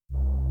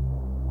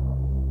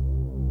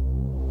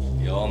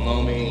You all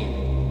know me.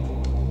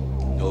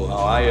 Know how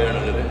I earn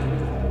a living.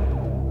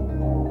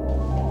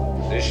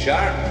 This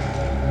shark,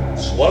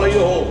 swallow you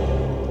whole.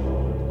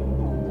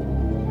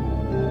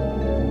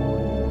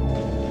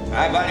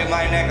 I value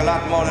my neck a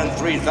lot more than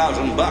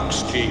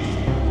 $3,000, Chief.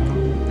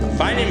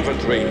 Find him for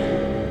 3,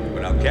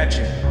 but I'll catch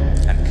him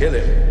and kill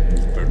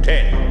him for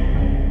 10.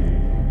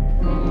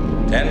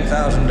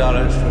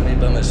 $10,000 for me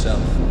by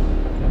myself.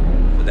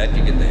 For that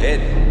you get the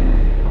head,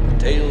 the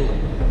tail,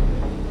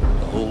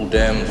 the whole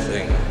damn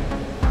thing.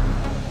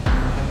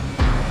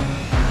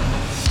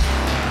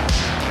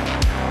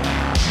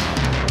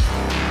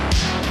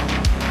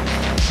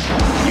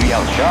 You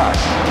yelled shark.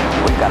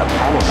 We've got a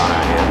panic on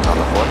our hands on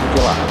the 4th of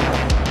July.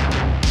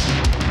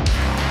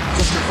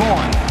 Mr.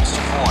 Vaughn,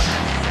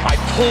 I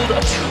pulled a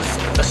tooth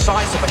the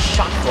size of a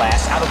shot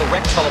glass out of the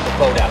wrecked hull of the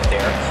boat out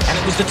there, and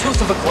it was the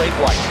tooth of a great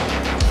white.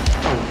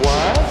 A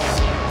what?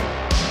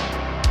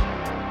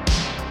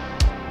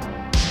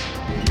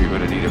 You're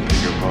gonna need a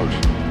bigger boat.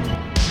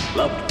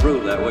 Love to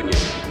prove that, wouldn't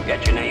you?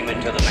 Get your name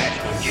into the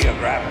National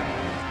Geographic.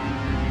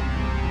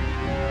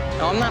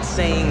 No, I'm not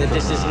saying that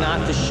this is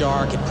not the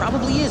shark. It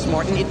probably is,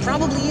 Martin. It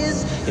probably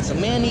is. It's a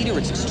man-eater.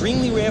 It's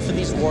extremely rare for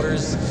these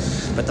waters.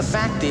 But the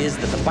fact is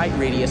that the bite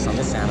radius on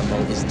this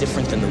animal is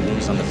different than the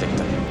wounds on the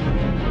victim.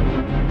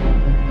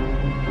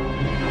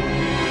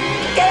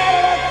 Get out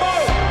of that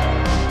boat!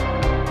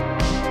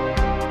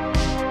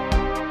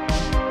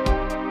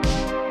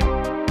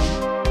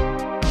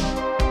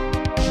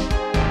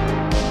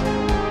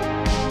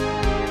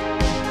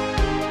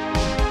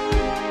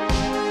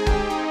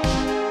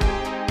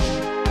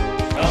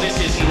 Well, this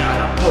is not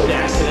a boat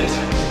accident.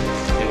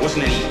 It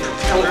wasn't any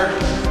propeller.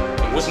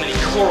 It wasn't any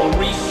coral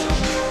reef.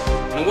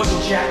 And it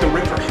wasn't Jack the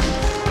Ripper.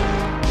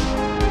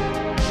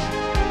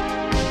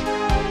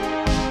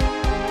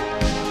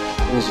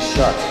 It was a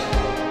shark.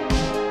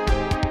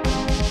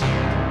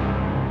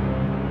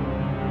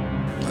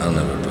 I'll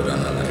never put on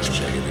a nice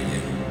jacket again.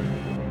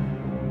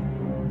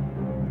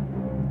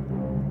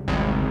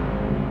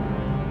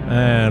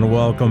 And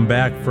welcome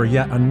back for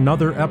yet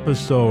another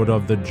episode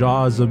of the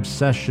Jaws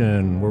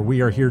Obsession, where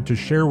we are here to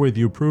share with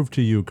you, prove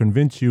to you,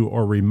 convince you,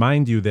 or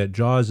remind you that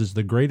Jaws is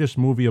the greatest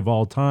movie of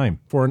all time.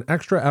 For an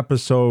extra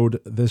episode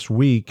this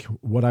week,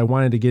 what I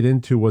wanted to get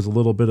into was a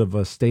little bit of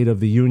a State of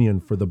the Union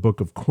for the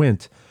Book of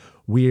Quint.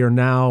 We are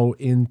now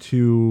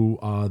into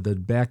the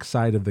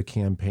backside of the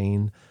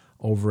campaign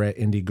over at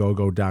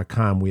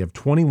Indiegogo.com. We have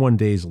 21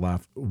 days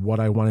left.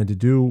 What I wanted to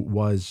do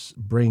was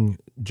bring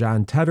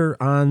John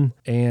Tedder on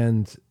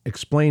and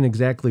explain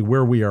exactly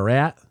where we are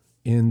at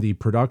in the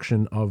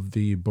production of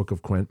the Book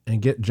of Quint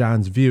and get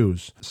John's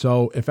views.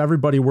 So if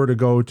everybody were to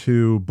go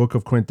to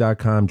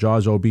bookofquint.com,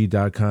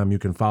 jawsob.com, you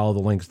can follow the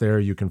links there.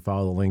 You can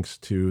follow the links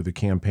to the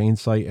campaign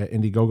site at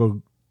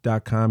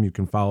Indiegogo.com. You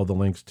can follow the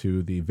links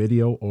to the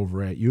video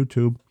over at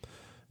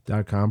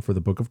youtube.com for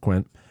the Book of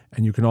Quint.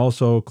 And you can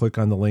also click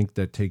on the link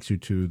that takes you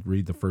to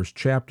read the first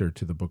chapter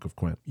to the Book of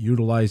Quint.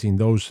 Utilizing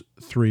those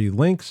 3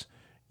 links,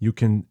 you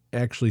can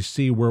actually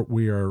see where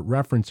we are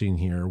referencing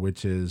here,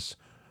 which is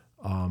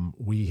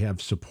we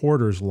have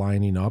supporters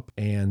lining up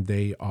and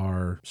they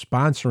are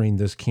sponsoring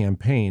this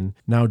campaign.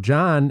 Now,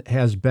 John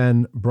has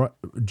been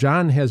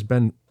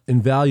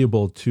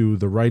invaluable to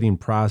the writing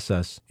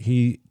process.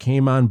 He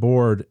came on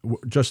board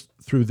just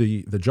through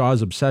the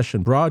Jaws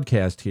Obsession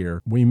broadcast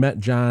here. We met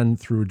John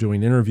through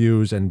doing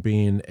interviews and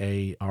being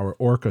our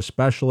orca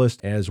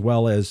specialist, as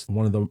well as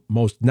one of the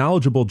most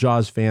knowledgeable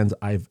Jaws fans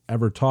I've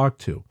ever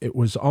talked to. It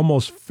was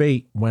almost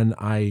fate when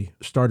I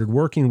started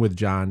working with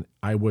John.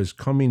 I was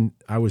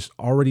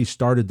already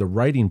started the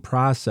writing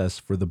process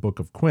for the Book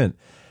of Quint,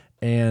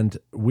 and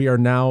we are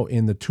now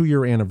in the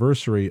 2-year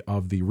anniversary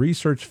of the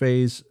research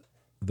phase.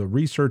 The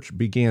research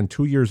began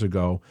 2 years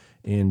ago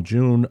in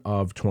June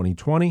of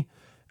 2020.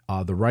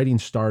 The writing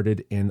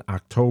started in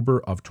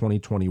October of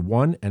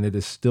 2021, and it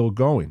is still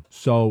going.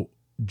 So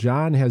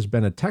John has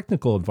been a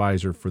technical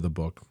advisor for the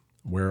book,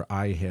 where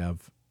I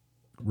have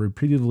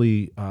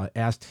repeatedly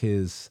asked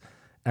his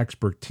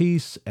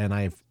expertise, and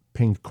I've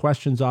pinged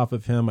questions off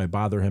of him. I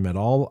bother him at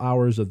all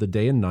hours of the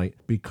day and night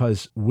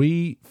because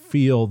we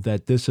feel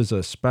that this is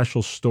a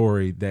special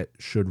story that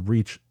should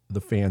reach the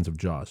fans of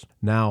Jaws.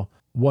 Now,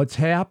 what's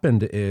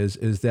happened is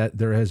that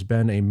there has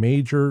been a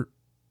major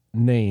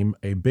name,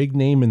 a big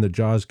name in the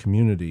Jaws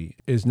community,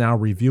 is now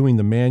reviewing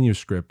the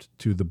manuscript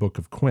to the Book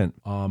of Quint,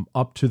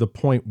 up to the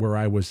point where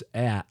I was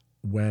at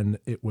when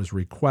it was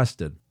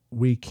requested.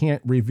 We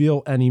can't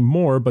reveal any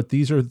more, but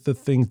these are the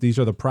things, these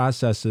are the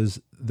processes.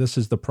 This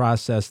is the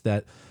process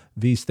that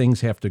these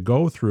things have to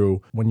go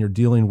through when you're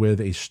dealing with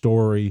a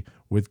story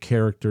with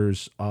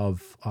characters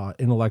of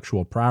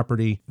intellectual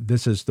property.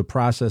 This is the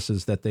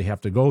processes that they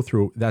have to go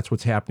through. That's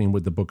what's happening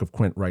with the Book of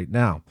Quint right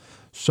now.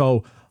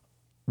 So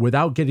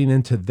without getting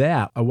into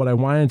that, what I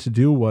wanted to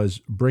do was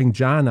bring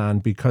John on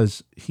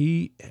because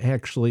he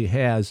actually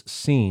has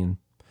seen,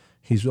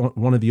 he's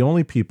one of the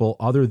only people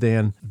other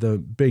than the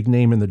big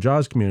name in the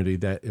Jaws community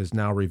that is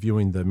now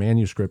reviewing the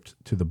manuscript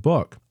to the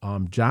book.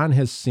 John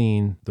has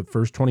seen the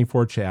first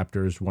 24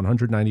 chapters,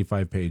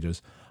 195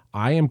 pages.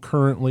 I am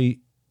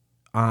currently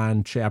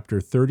on chapter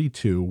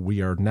 32.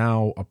 We are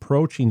now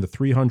approaching the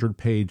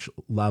 300-page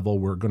level.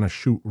 We're going to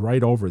shoot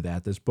right over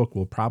that. This book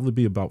will probably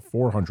be about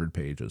 400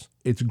 pages.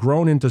 It's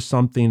grown into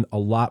something a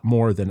lot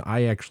more than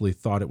I actually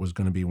thought it was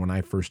going to be when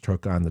I first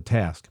took on the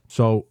task.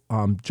 So,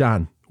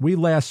 John, we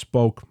last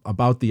spoke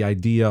about the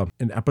idea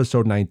in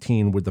episode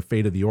 19 with the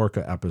Fate of the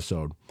Orca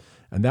episode.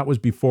 And that was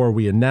before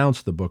we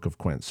announced the Book of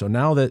Quint. So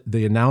now that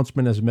the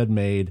announcement has been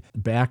made,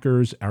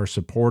 backers are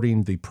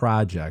supporting the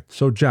project.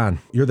 So, John,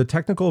 you're the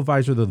technical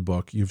advisor of the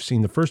book. You've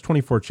seen the first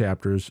 24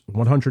 chapters,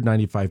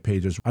 195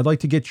 pages. I'd like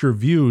to get your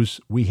views.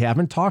 We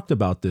haven't talked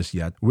about this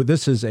yet.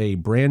 This is a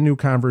brand new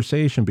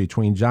conversation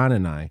between John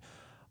and I.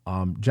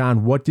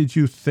 John, what did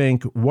you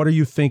think? What are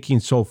you thinking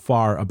so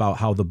far about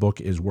how the book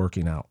is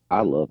working out?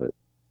 I love it.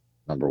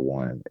 Number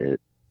one,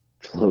 it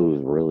flows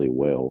really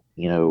well.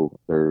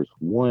 There's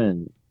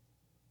one,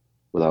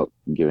 without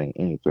giving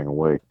anything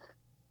away,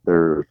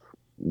 there's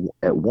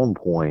at one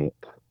point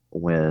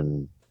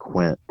when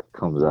Quint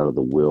comes out of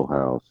the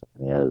wheelhouse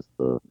and he has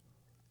the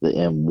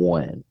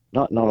M1.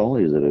 Not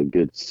only is it a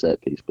good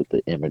set piece, but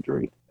the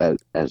imagery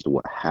as to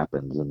what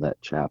happens in that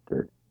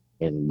chapter,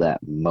 in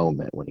that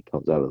moment when he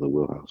comes out of the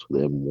wheelhouse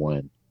with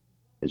M1,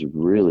 is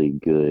really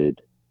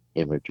good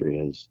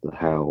imagery as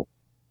to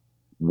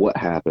what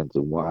happens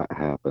and why it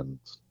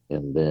happens,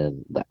 and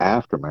then the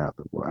aftermath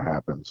of what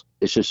happens.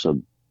 It's just a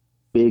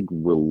big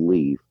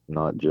relief,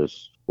 not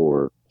just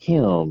for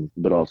him,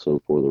 but also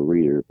for the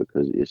reader,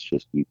 because it's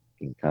just, you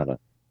can kind of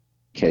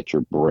catch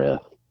your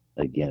breath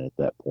again at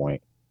that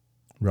point.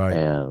 Right.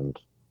 And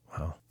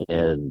wow.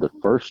 In the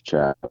first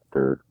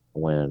chapter,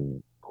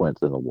 when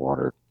Quint's in the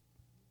water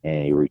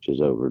and he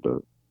reaches over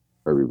to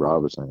Herbie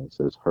Robinson and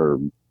says,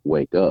 "Herb,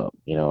 wake up."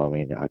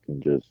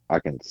 I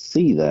can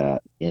see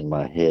that in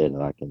my head,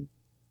 and I can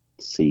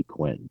see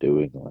Quint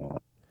doing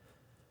that.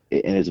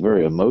 And it's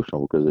very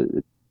emotional because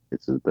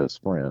it's his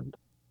best friend,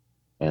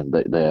 and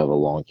they have a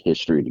long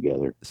history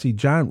together. See,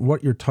 John,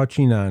 what you're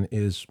touching on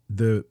is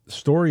the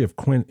story of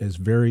Quint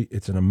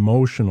it's an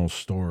emotional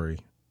story.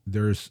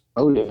 There's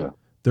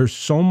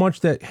so much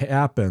that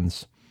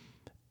happens,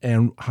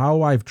 and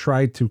how I've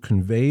tried to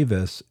convey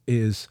this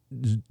is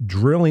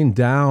drilling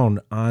down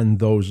on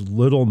those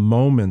little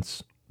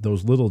moments,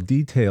 those little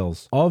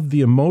details of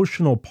the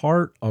emotional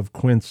part of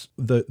Quint's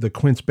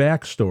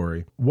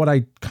backstory. What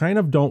I kind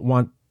of don't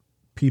want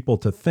people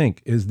to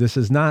think is this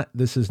is not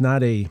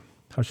a,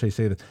 how should I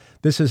say this?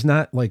 This is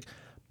not like,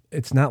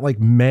 it's not like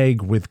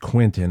Meg with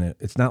Quint in it.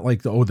 It's not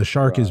like, the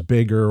shark is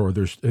bigger, or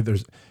there's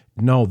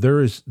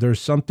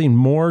something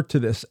more to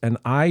this. And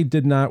I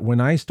did not,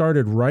 when I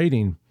started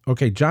writing,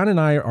 okay, John and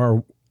I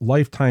are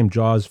lifetime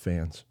Jaws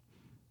fans,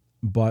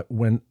 but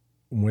when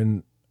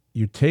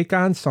you take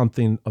on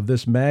something of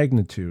this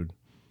magnitude,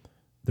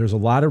 there's a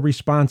lot of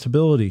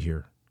responsibility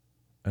here.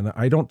 And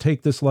I don't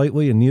take this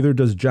lightly, and neither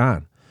does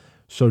John.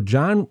 So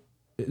John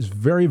is a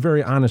very,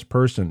 very honest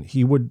person.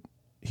 He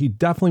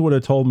definitely would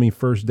have told me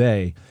first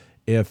day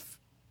if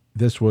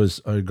this was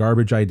a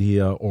garbage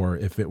idea, or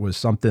if it was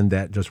something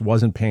that just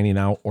wasn't panning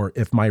out, or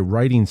if my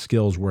writing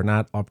skills were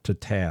not up to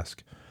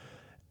task.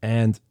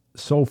 And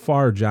so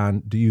far,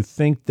 John, do you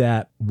think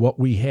that what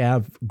we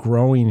have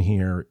growing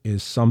here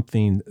is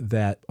something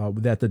that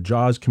the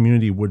Jaws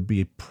community would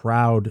be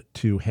proud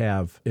to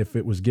have if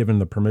it was given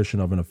the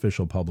permission of an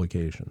official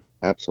publication?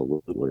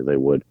 Absolutely, they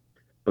would.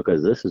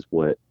 Because this is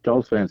what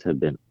Jaws fans have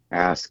been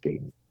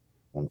asking,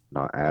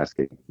 not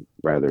asking,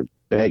 rather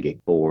begging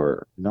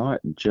for, not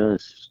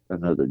just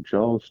another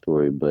Jaws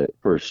story, but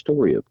for a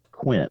story of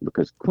Quint,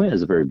 because Quint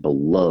is a very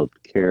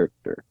beloved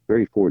character,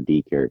 very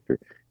 4D character.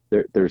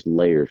 There's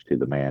layers to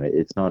the man.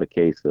 It's not a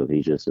case of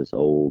he's just this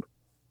old,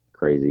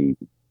 crazy,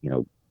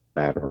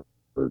 battered,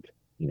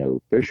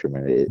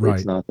 fisherman.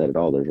 It's not that at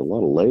all. There's a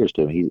lot of layers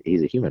to him.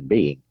 He's a human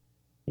being,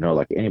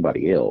 like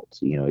anybody else.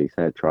 He's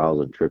had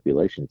trials and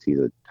tribulations. He's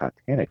a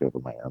Titanic of a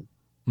man,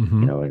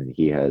 and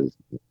he has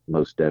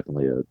most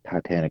definitely a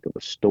Titanic of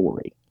a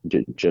story,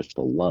 just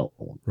alone,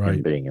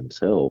 in being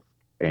himself.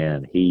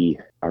 And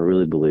I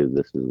really believe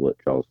this is what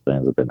Jaws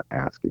fans have been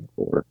asking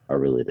for. I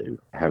really do.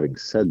 Having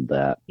said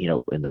that, in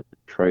the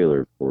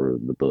trailer for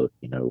the book,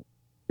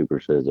 Cooper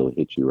says it'll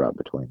hit you right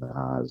between the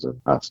eyes, and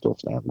I still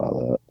stand by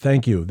that.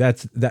 Thank you.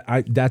 That's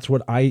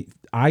what I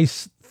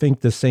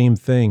think the same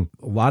thing.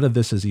 A lot of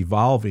this is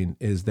evolving,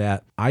 is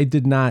that I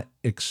did not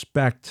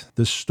expect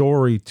the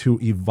story to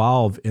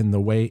evolve in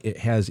the way it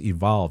has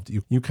evolved.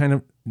 You kind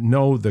of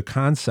know the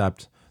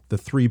concept, the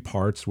 3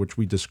 parts, which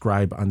we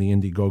describe on the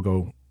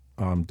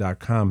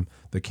Indiegogo.com,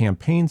 the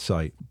campaign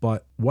site.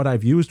 But what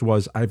I've used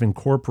was I've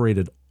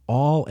incorporated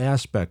all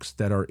aspects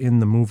that are in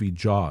the movie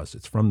Jaws.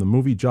 It's from the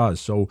movie Jaws.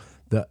 So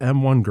the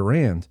M1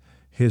 Garand,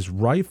 his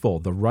rifle,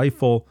 the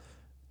rifle.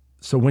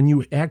 So when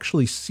you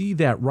actually see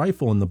that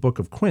rifle in the Book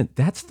of Quint,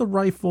 that's the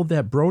rifle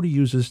that Brody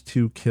uses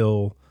to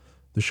kill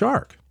the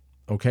shark.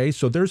 Okay,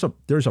 so there's a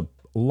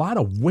lot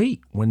of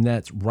weight when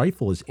that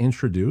rifle is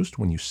introduced,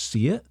 when you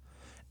see it,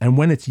 and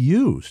when it's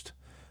used.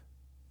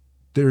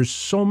 there's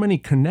so many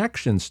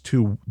connections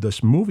to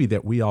this movie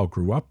that we all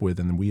grew up with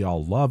and we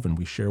all love and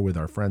we share with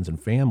our friends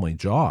and family,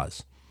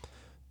 Jaws.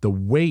 The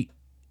weight,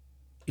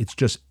 it's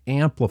just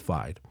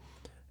amplified.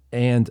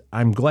 And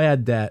I'm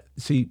glad that,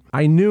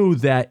 I knew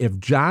that if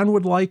John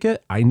would like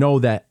it, I know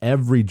that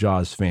every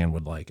Jaws fan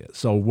would like it.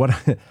 So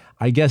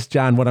I guess,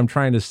 John, what I'm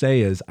trying to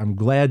say is I'm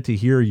glad to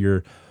hear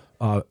your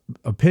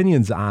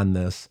opinions on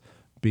this,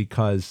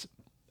 because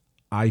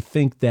I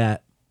think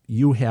that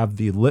you have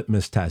the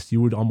litmus test.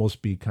 You would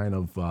almost be kind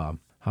of,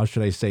 how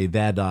should I say,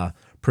 that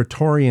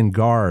Praetorian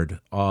Guard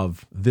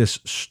of this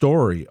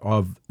story,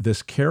 of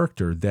this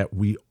character that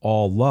we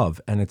all love.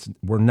 And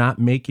we're not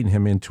making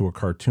him into a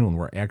cartoon.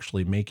 We're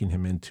actually making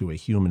him into a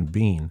human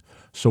being.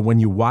 So when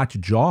you watch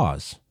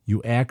Jaws,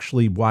 you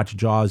actually watch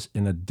Jaws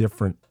in a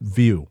different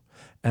view.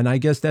 And I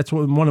guess that's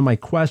what one of my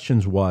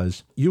questions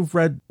was. You've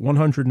read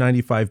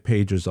 195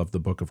 pages of the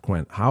Book of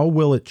Quint. How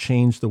will it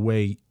change the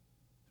way,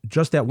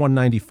 just at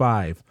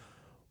 195,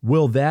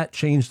 will that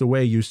change the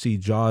way you see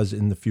Jaws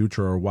in the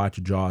future or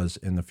watch Jaws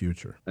in the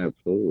future?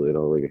 Absolutely, it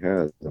already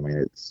has. I mean,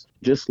 it's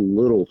just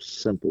little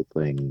simple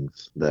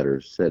things that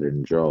are said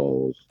in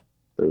Jaws.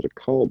 There's a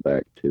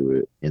callback to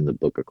it in the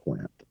Book of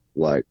Quint,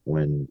 like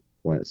when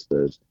Quint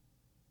says,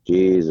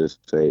 "Jesus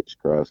H.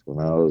 Christ, when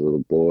I was a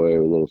little boy,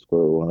 a little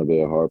squirrel wanted to be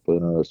a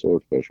harpooner or a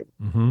sword fisher."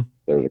 Mm-hmm.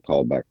 There's a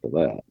callback to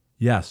that.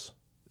 Yes,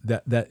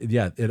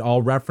 yeah, it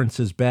all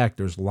references back.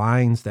 There's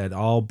lines that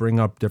all bring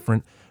up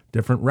different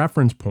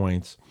reference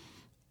points,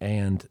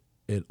 and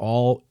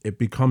it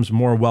becomes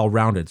more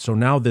well-rounded. So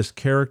now this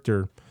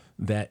character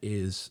that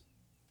is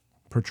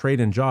portrayed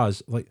in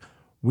Jaws, like,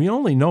 we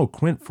only know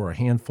Quint for a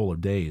handful of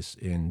days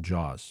in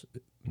Jaws,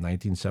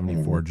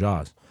 1974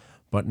 Jaws,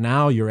 but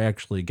now you're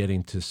actually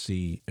getting to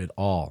see it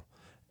all,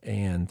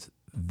 and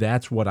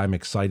that's what I'm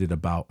excited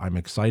about. I'm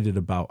excited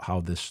about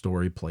how this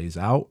story plays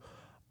out.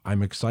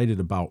 I'm excited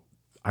about.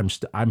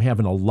 I'm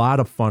having a lot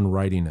of fun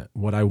writing it.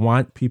 What I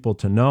want people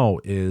to know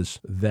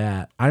is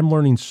that I'm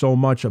learning so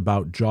much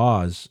about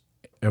Jaws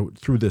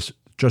through this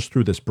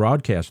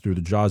broadcast, through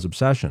the Jaws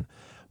obsession.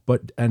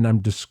 And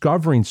I'm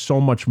discovering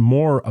so much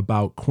more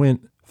about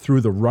Quint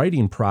through the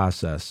writing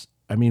process.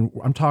 I mean,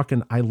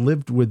 I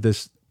lived with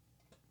this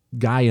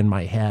guy in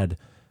my head.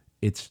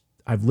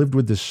 I've lived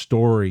with this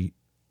story,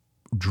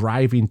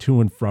 driving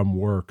to and from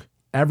work.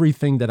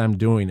 Everything that I'm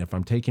doing, if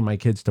I'm taking my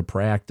kids to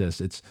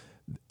practice,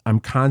 I'm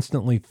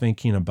constantly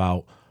thinking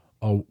about,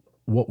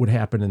 what would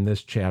happen in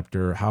this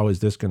chapter? How is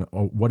this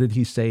what did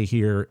he say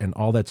here? And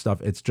all that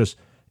stuff.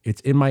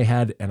 It's in my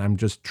head, and I'm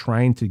just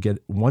trying to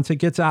once it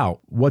gets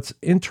out. What's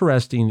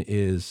interesting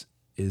is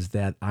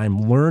that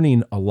I'm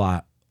learning a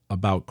lot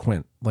about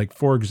Quint. Like,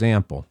 for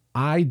example,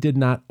 I did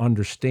not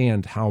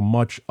understand how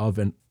much of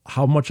an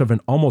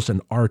almost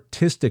an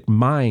artistic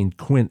mind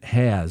Quint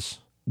has.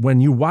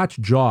 When you watch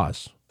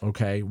Jaws,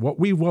 okay, what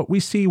we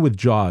see with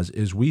Jaws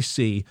is we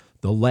see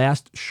the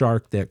last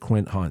shark that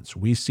Quint hunts.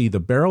 We see the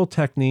barrel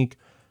technique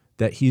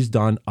that he's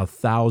done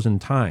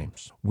 1,000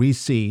 times. We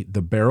see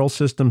the barrel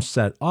system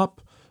set up,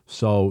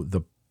 so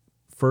the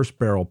first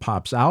barrel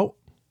pops out,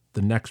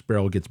 the next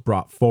barrel gets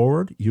brought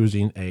forward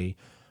using a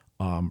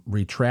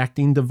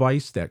retracting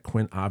device that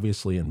Quint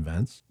obviously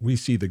invents. We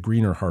see the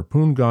greener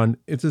harpoon gun.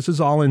 This is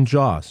all in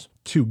Jaws.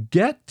 To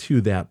get to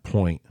that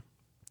point,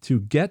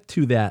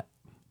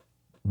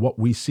 what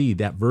we see,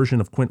 that version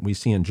of Quint we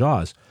see in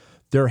Jaws,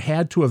 there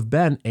had to have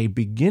been a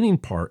beginning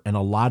part and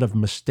a lot of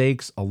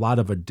mistakes, a lot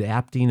of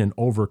adapting and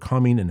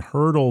overcoming and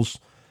hurdles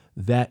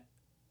that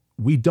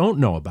we don't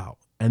know about.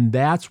 And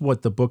that's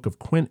what the Book of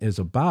Quint is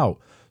about.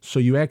 So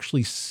you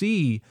actually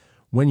see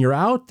when you're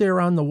out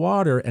there on the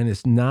water and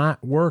it's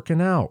not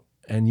working out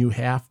and you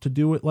have to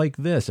do it like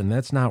this and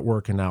that's not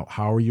working out,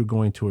 how are you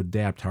going to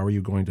adapt? How are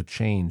you going to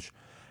change?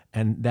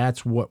 And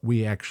that's what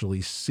we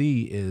actually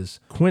see is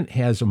Quint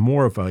has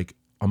more of a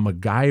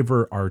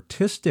MacGyver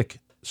artistic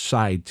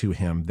side to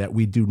him that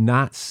we do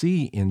not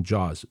see in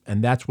Jaws.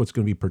 And that's what's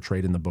going to be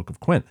portrayed in the Book of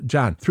Quint.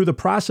 John, through the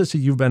process that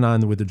you've been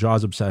on with the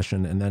Jaws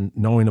obsession and then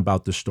knowing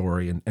about the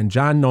story, and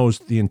John knows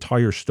the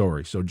entire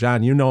story. So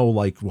John, you know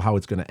like how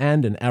it's going to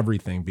end and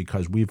everything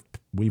because we've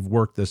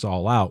worked this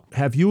all out.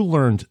 Have you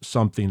learned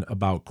something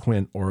about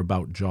Quint or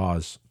about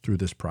Jaws through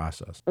this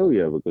process? Oh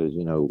yeah, because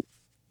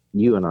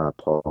you and I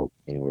talk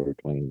anywhere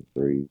between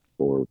 3,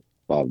 4,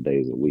 5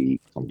 days a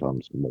week,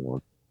 sometimes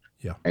more.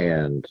 Yeah.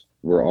 And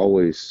we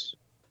always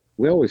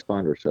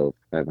find ourselves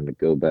having to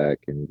go back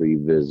and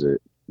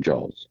revisit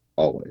Jaws,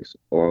 always,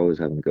 or always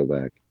having to go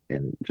back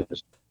and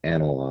just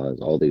analyze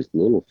all these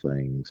little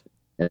things.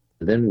 And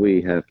then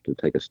we have to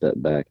take a step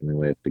back and then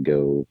we have to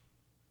go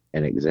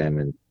and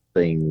examine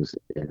things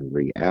in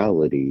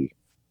reality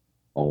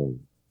on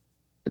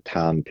the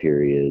time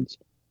periods,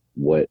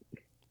 what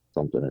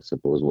something as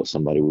simple as what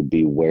somebody would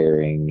be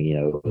wearing,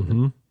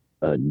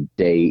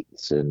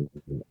 dates and,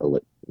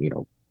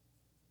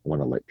 when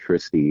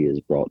electricity is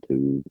brought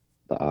to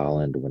the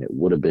island, when it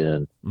would have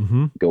been,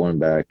 going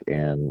back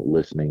and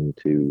listening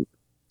to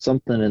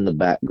something in the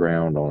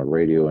background on a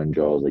radio in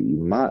Jaws that you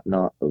might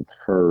not have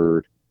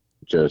heard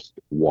just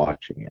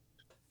watching it.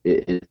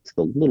 it's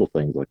the little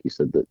things, like you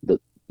said, the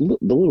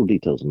little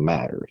details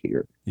matter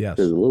here, Yes.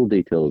 because the little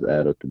details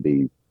add up to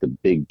be the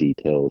big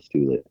details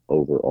to the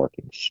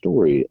overarching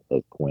story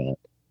of Quint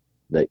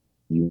that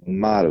you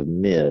might have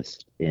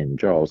missed in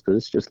Jaws, because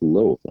it's just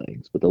little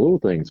things, but the little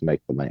things make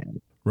the man.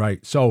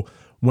 Right. So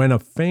when a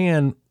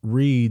fan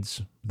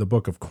reads the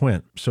Book of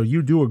Quint, so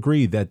you do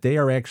agree that they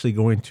are actually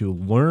going to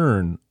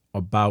learn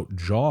about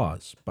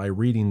Jaws by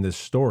reading this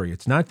story.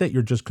 It's not that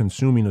you're just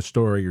consuming a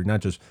story,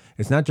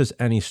 it's not just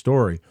any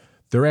story.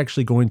 They're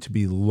actually going to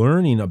be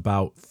learning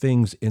about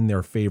things in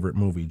their favorite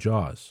movie,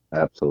 Jaws.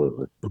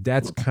 Absolutely.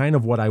 That's kind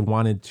of what I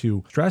wanted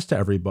to stress to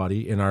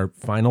everybody in our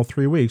final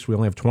 3 weeks. We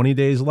only have 21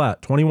 days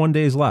left.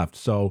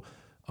 So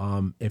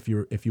if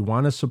you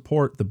want to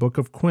support the Book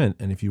of Quint,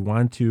 and if you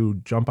want to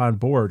jump on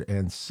board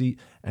and see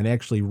and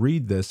actually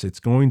read this, it's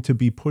going to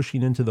be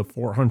pushing into the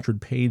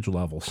 400-page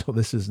level. So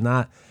this is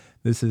not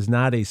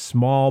a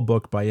small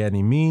book by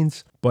any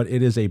means, but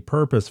it is a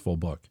purposeful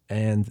book.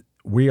 And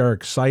we are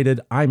excited.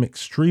 I'm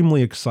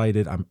extremely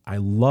excited. I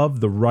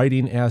love the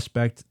writing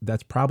aspect.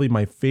 That's probably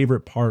my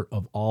favorite part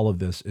of all of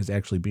this, is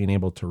actually being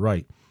able to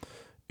write.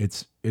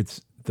 It's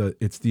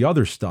the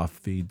other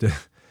stuff,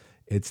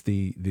 it's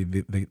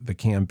the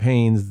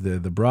campaigns,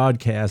 the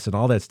broadcasts, and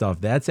all that stuff.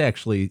 That's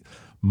actually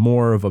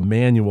more of a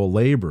manual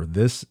labor.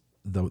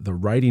 The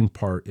writing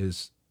part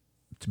is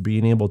to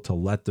being able to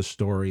let the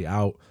story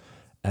out,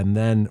 and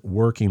then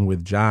working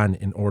with John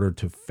in order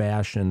to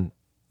fashion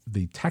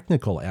the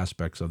technical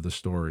aspects of the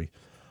story.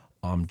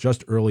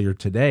 Just earlier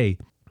today,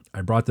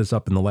 I brought this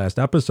up in the last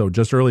episode.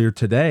 Just earlier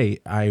today,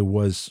 I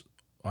was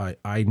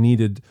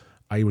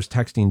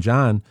texting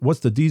John, what's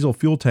the diesel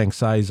fuel tank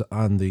size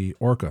on the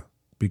Orca?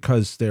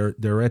 Because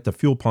they're at the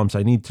fuel pumps.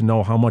 I need to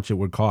know how much it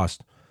would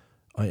cost.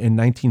 In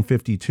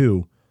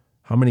 1952,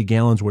 how many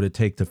gallons would it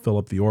take to fill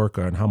up the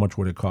Orca, and how much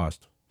would it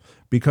cost?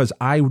 Because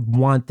I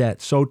want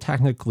that so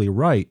technically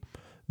right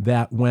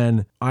that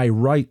when I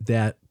write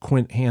that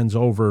Quint hands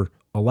over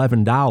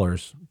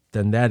 $11,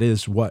 then that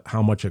is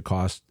how much it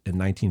cost in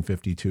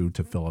 1952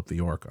 to fill up the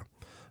Orca.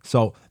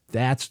 So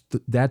that's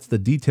the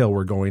detail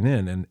we're going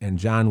in. And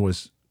John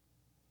was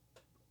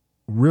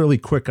really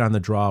quick on the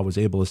draw, was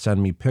able to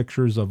send me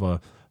pictures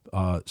of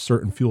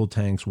certain fuel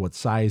tanks, what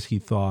size he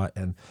thought.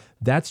 And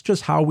that's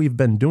just how we've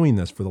been doing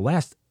this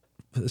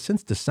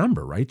since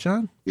December, right,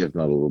 John? If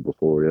not a little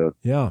before,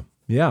 yeah.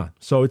 Yeah.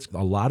 So it's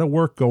a lot of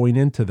work going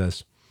into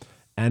this.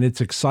 And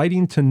it's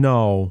exciting to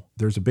know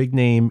there's a big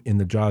name in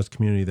the Jaws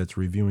community that's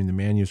reviewing the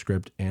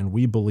manuscript, and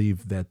we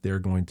believe that they're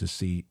going to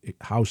see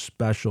how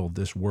special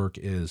this work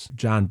is.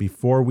 John,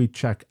 before we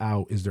check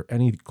out, is there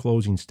any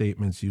closing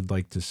statements you'd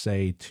like to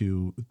say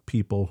to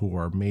people who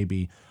are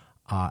maybe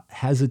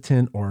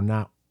hesitant or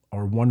not,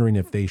 or wondering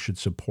if they should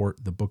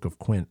support the Book of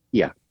Quint?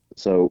 Yeah.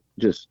 So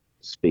just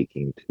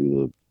speaking to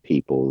the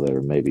people that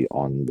are maybe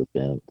on the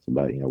fence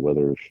about,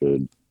 whether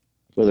should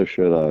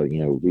I,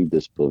 read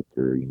this book,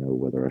 or,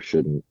 whether I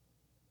shouldn't.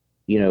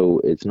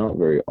 It's not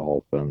very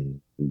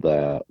often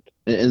that,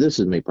 and this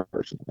is me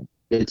personally,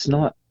 it's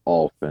not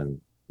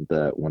often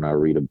that when I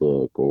read a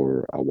book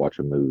or I watch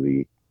a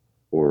movie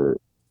or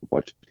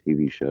watch a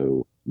TV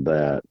show,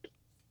 that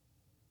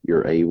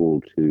you're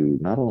able to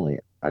not only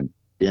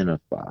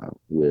identify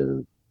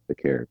with the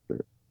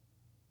character,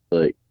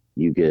 but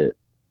you get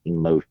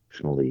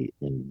emotionally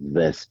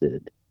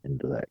invested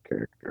into that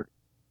character.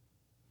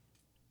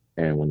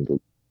 And when the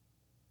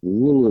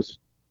littlest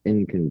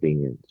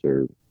inconvenience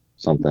or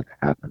something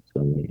happens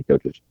to me, you'll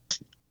just,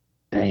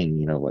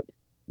 dang, like,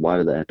 why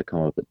did that have to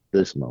come up at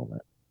this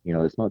moment?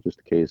 It's not just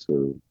a case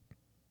of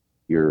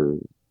you're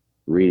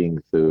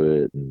reading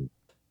through it and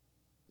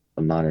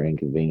a minor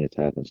inconvenience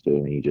happens to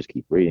him and you just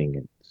keep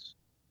reading.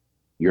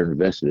 You're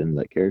invested in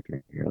that character.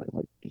 And you're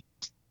like,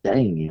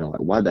 dang, like,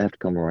 why'd that have to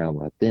come around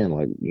right then?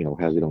 Like,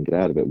 how's he gonna get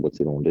out of it? What's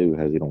he gonna do?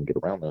 How's he gonna get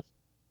around this?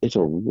 It's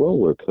a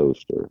roller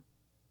coaster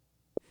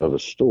of a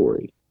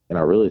story. And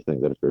I really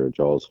think that if you're a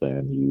Jaws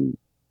fan, you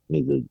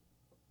need to,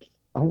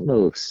 I don't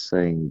know if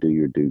saying do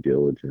your due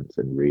diligence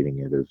and reading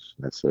it is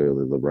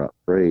necessarily the right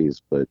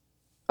phrase, but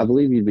I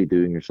believe you'd be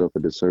doing yourself a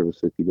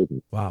disservice if you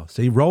didn't. Wow.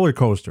 See, roller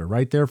coaster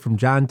right there from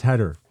John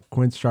Tedder,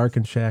 Quint Shark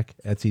and Shack,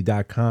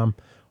 Etsy.com,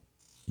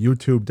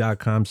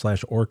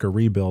 YouTube.com/Orca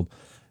Rebuild.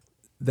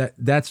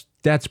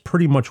 That's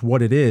pretty much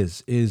what it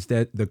is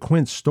that the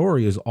Quint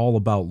story is all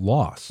about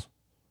loss.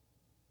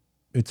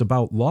 It's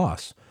about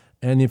loss.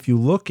 And if you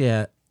look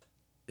at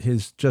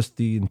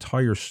the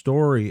entire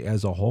story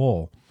as a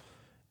whole,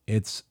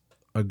 it's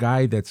a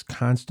guy that's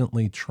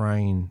constantly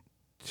trying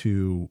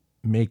to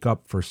make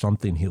up for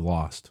something he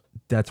lost.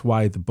 That's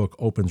why the book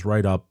opens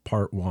right up,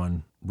 part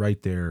 1,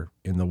 right there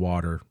in the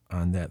water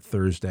on that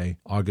Thursday,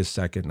 August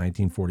 2nd,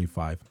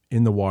 1945,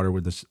 in the water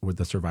with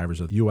the survivors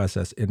of the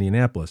USS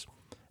Indianapolis.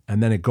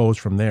 And then it goes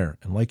from there.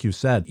 And like you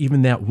said,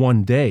 even that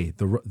one day,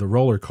 the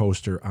roller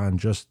coaster on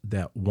just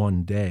that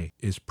one day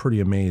is pretty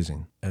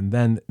amazing.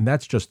 And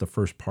that's just the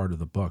first part of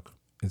the book.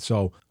 And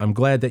so I'm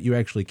glad that you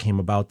actually came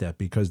about that,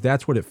 because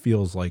that's what it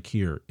feels like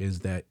here, is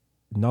that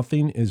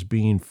nothing is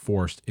being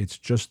forced. It's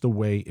just the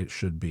way it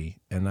should be.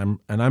 And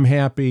I'm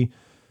happy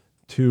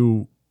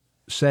to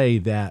say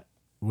that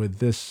with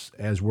this,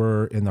 as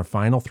we're in the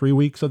final 3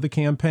 weeks of the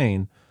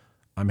campaign,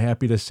 I'm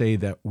happy to say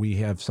that we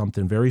have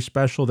something very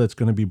special that's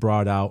going to be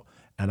brought out.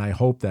 And I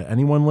hope that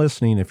anyone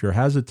listening, if you're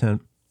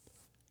hesitant,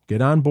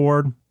 get on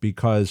board,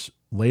 because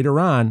later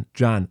on,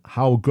 John,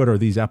 how good are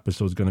these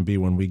episodes going to be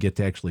when we get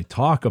to actually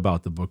talk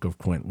about the Book of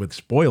Quint with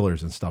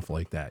spoilers and stuff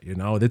like that? You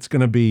know, it's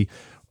going to be,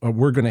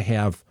 we're going to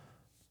have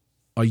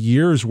a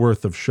year's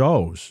worth of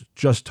shows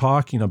just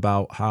talking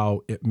about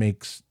how it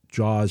makes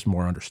Jaws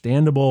more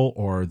understandable,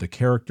 or the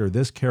character,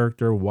 this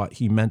character, what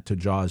he meant to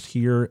Jaws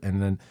here.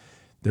 And then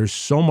there's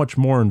so much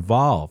more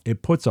involved.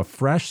 It puts a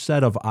fresh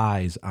set of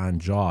eyes on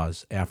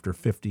Jaws after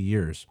 50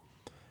 years.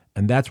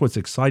 And that's what's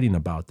exciting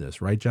about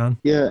this, right, John?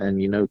 Yeah, and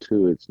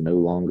too, it's no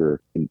longer,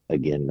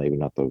 again, maybe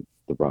not the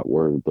right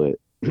word, but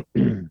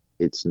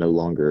it's no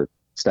longer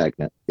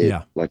stagnant.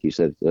 Like you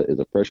said, it's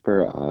a fresh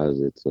pair of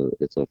eyes.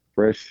 It's a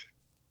fresh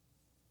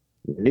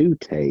new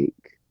take,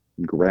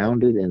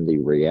 grounded in the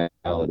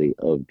reality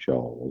of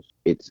Jaws.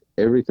 It's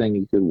everything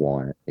you could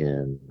want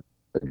in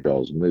a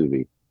Jaws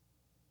movie,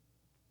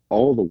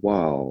 all the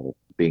while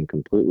being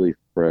completely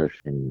fresh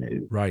and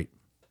new. Right.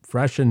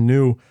 Fresh and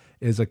new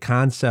is a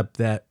concept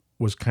that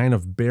was kind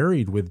of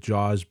buried with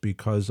Jaws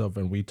because of,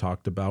 and we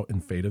talked about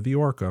in Fate of the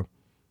Orca,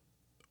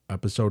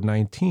 episode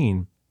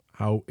 19,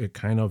 how it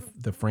kind of,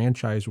 the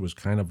franchise was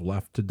kind of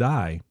left to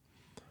die.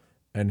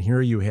 And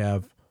here you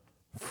have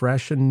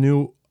fresh and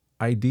new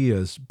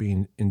ideas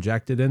being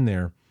injected in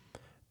there.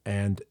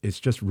 And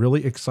it's just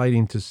really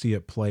exciting to see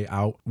it play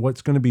out.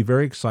 What's going to be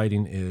very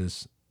exciting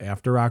is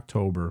after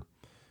October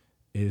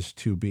is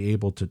to be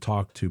able to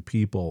talk to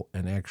people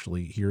and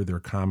actually hear their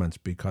comments,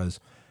 because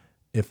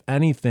if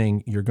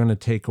anything, you're going to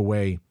take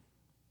away,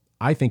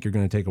 I think you're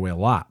going to take away a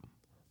lot,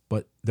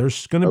 but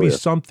there's going to be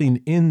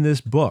something in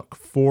this book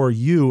for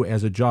you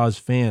as a Jaws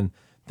fan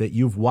that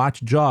you've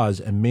watched Jaws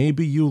and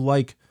maybe you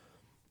like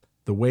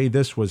the way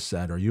this was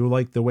said, or you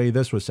like the way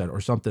this was said, or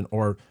something,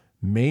 or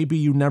maybe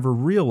you never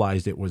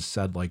realized it was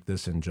said like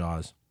this in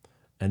Jaws.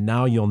 And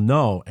now you'll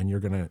know, and you're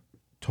going to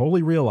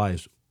totally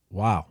realize,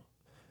 wow,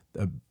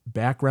 the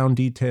background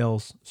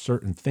details,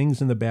 certain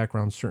things in the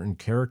background, certain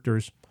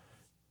characters,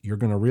 you're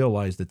going to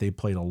realize that they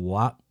played a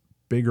lot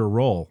bigger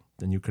role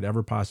than you could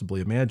ever possibly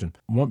imagine.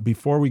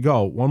 Before we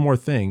go, one more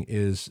thing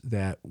is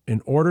that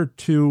in order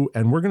to,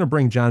 and we're going to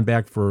bring John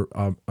back for,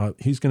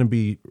 he's going to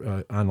be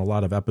on a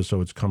lot of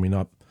episodes coming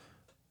up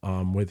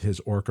with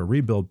his Orca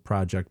Rebuild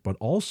project, but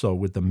also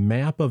with the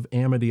map of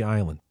Amity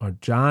Island.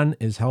 John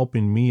is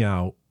helping me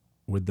out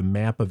with the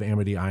map of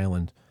Amity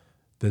Island.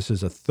 This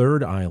is a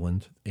third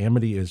island.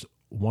 Amity is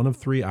one of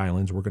 3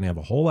 islands. We're going to have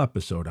a whole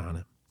episode on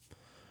it.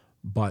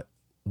 But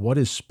what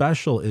is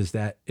special is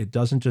that it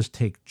doesn't just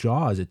take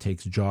Jaws, it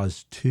takes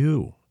Jaws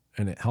 2,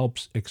 and it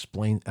helps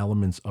explain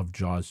elements of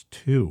Jaws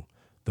 2.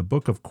 The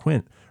Book of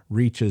Quint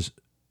reaches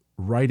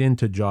right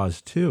into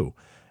Jaws 2.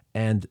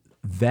 And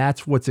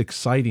that's what's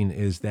exciting,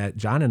 is that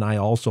John and I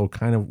also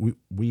kind of,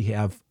 we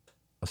have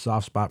a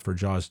soft spot for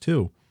Jaws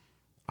 2.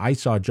 I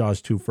saw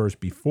Jaws 2 first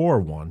before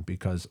 1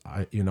 because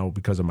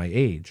because of my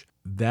age.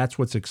 That's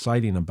what's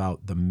exciting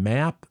about the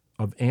map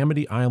of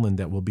Amity Island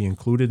that will be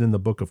included in the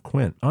Book of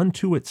Quint.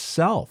 Unto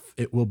itself,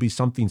 it will be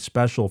something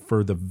special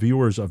for the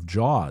viewers of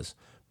Jaws,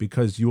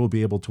 because you will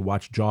be able to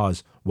watch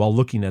Jaws while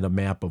looking at a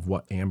map of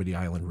what Amity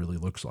Island really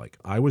looks like.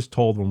 I was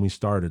told when we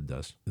started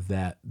this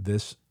that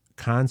this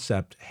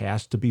concept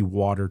has to be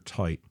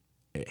watertight.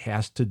 It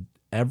has to,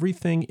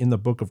 everything in the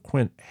Book of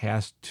Quint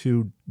has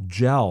to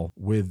gel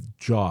with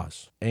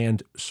Jaws.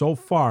 And so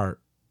far,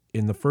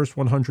 in the first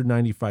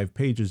 195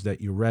 pages that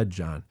you read,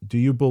 John, do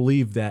you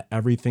believe that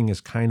everything is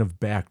kind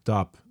of backed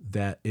up,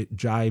 that it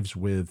jives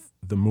with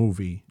the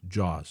movie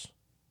Jaws?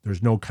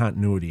 There's no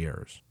continuity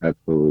errors.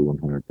 Absolutely,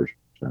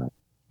 100%.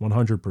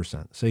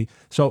 100%. See,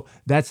 so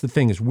that's the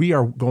thing, is we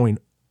are going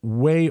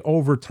way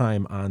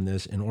overtime on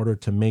this in order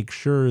to make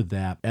sure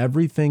that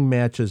everything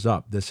matches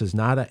up. This is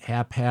not a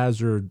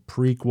haphazard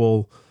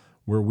prequel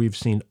where we've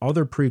seen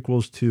other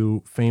prequels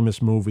to famous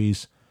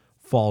movies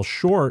fall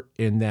short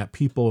in that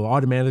people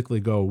automatically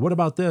go, what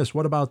about this?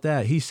 What about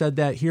that? He said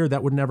that here.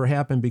 That would never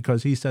happen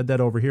because he said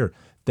that over here.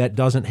 That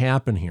doesn't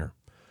happen here.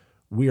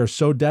 We are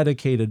so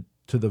dedicated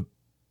to the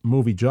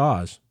movie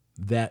Jaws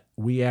that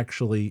we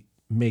actually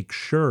make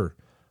sure,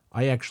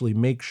 I actually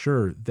make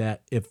sure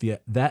that if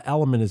that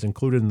element is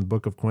included in the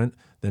Book of Quint,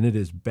 then it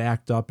is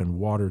backed up and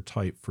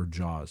watertight for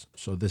Jaws.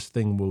 So this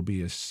thing will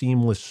be a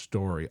seamless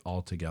story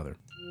altogether.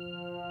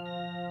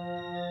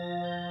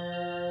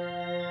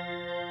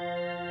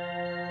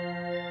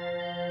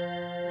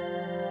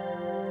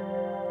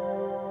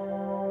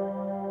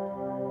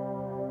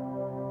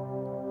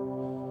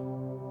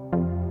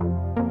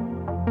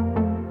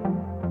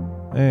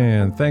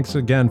 And thanks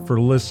again for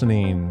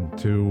listening.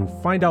 To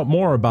find out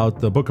more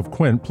about the Book of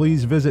Quint,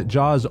 please visit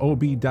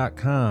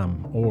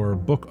jawsob.com or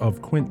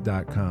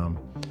bookofquint.com.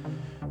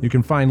 You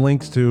can find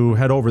links to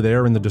head over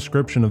there in the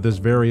description of this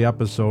very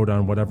episode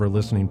on whatever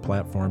listening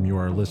platform you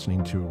are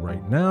listening to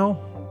right now.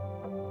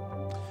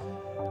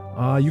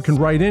 You can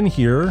write in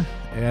here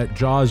at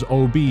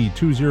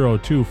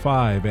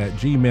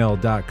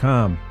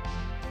jawsob2025@gmail.com.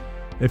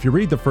 If you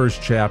read the first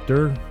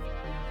chapter,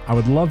 I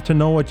would love to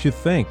know what you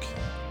think.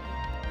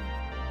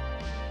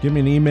 Give me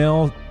an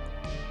email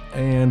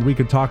and we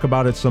could talk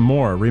about it some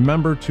more.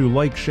 Remember to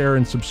like, share,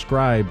 and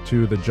subscribe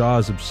to the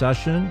Jaws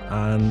Obsession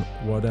on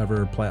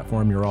whatever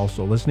platform you're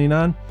also listening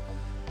on.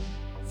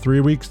 3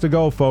 weeks to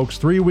go, folks.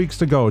 3 weeks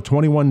to go.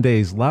 21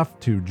 days left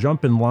to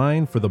jump in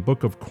line for the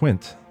Book of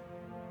Quint.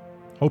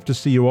 Hope to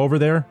see you over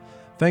there.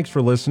 Thanks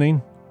for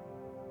listening.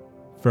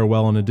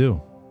 Farewell and adieu.